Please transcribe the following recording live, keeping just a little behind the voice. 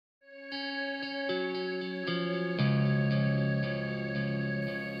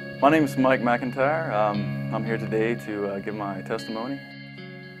My name is McIntyre. I'm here today to give my testimony.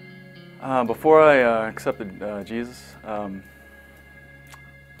 Before I accepted Jesus,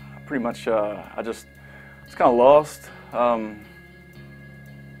 pretty much I was kind of lost. I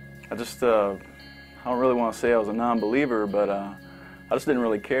don't really want to say I was a non-believer, but I just didn't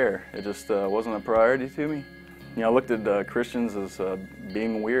really care. It just wasn't a priority to me. I looked at Christians as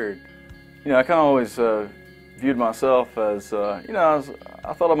being weird. I kind of always viewed myself as,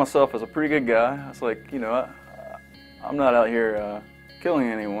 I thought of myself as a pretty good guy. I was like, I'm not out here killing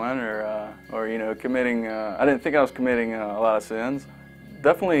anyone or committing, I didn't think I was committing a lot of sins.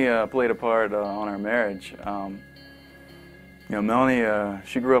 Definitely played a part on our marriage. Melanie,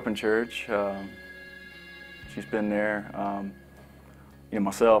 she grew up in church. She's been there.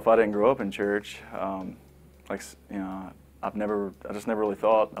 Myself, I didn't grow up in church. I just never really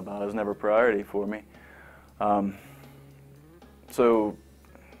thought about it. It was never a priority for me.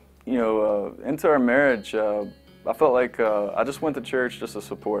 Into our marriage, I felt like I just went to church just to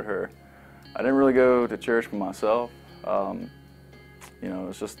support her. I didn't really go to church for myself. I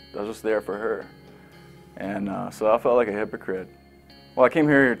was just there for her. And so I felt like a hypocrite. Well, I came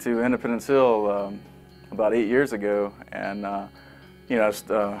here to Independence Hill about 8 years ago, and I just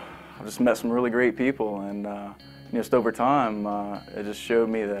met some really great people, and just over time, it just showed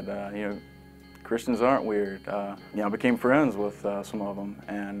me that Christians aren't weird. I became friends with some of them,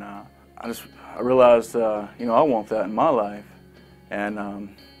 and I realized I want that in my life, and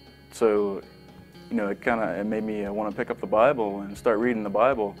so it made me want to pick up the Bible and start reading the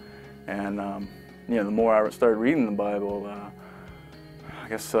Bible, and the more I started reading the Bible, I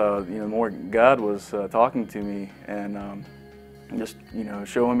guess the more God was talking to me and just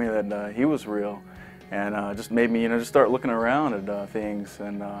showing me that He was real, and just made me just start looking around at things,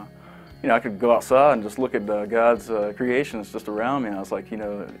 and I could go outside and just look at God's creations just around me. And I was like,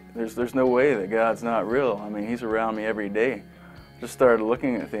 there's no way that God's not real. I mean, He's around me every day. Just started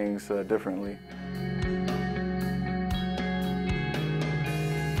looking at things differently.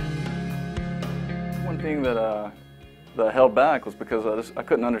 One thing that I held back was because I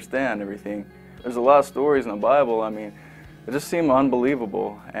couldn't understand everything. There's a lot of stories in the Bible. I mean, it just seemed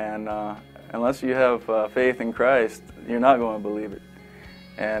unbelievable, and unless you have faith in Christ, you're not going to believe it.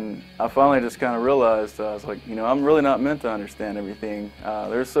 And I finally just kind of realized, I was like, I'm really not meant to understand everything.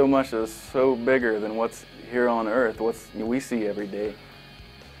 There's so much that's so bigger than what's here on earth, we see every day.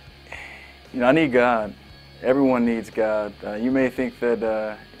 I need God. Everyone needs God. You may think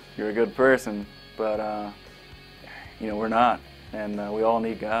that you're a good person, but we're not, and we all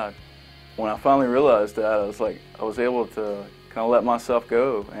need God. When I finally realized that, I was able to kind of let myself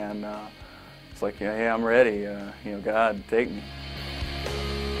go, and it's like, hey, I'm ready. God, take me.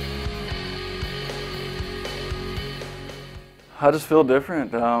 I just feel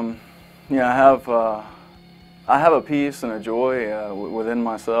different. I have a peace and a joy within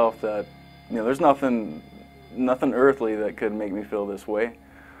myself that there's nothing earthly that could make me feel this way.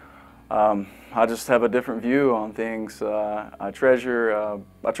 I just have a different view on things. I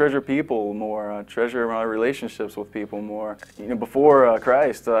treasure people more. I treasure my relationships with people more. Before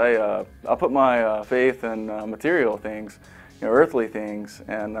Christ, I put my faith in material things, earthly things,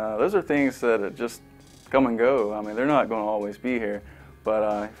 and those are things that just come and go. I mean, they're not going to always be here.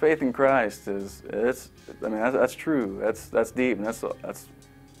 But faith in Christ that's true. That's deep, and that's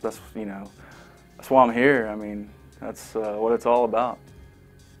why I'm here. I mean, that's what it's all about.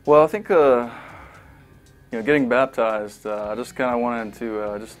 Well, I think getting baptized, I just kind of wanted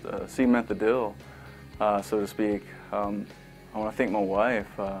to cement the deal, so to speak. I want to thank my wife,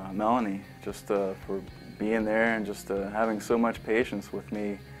 Melanie, just for being there and just having so much patience with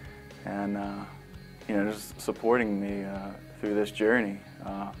me, and just supporting me through this journey.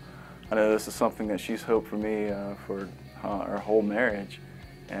 I know this is something that she's hoped for me for our whole marriage,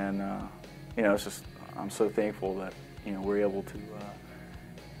 and I'm so thankful that we're able to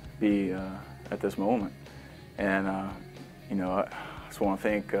be at this moment. And I just want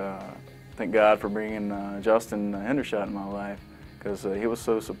to thank God for bringing Justin Hendershot in my life, because he was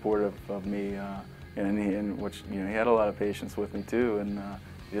so supportive of me, and he had a lot of patience with me too, and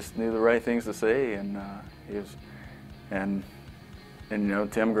he just knew the right things to say, and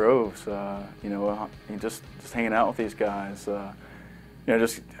Tim Groves, he just hanging out with these guys,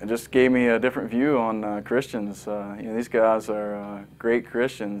 just gave me a different view on Christians. These guys are great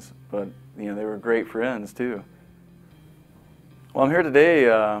Christians, but they were great friends too. Well, I'm here today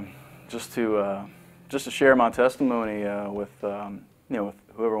just to share my testimony with with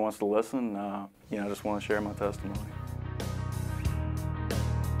whoever wants to listen. I just want to share my testimony.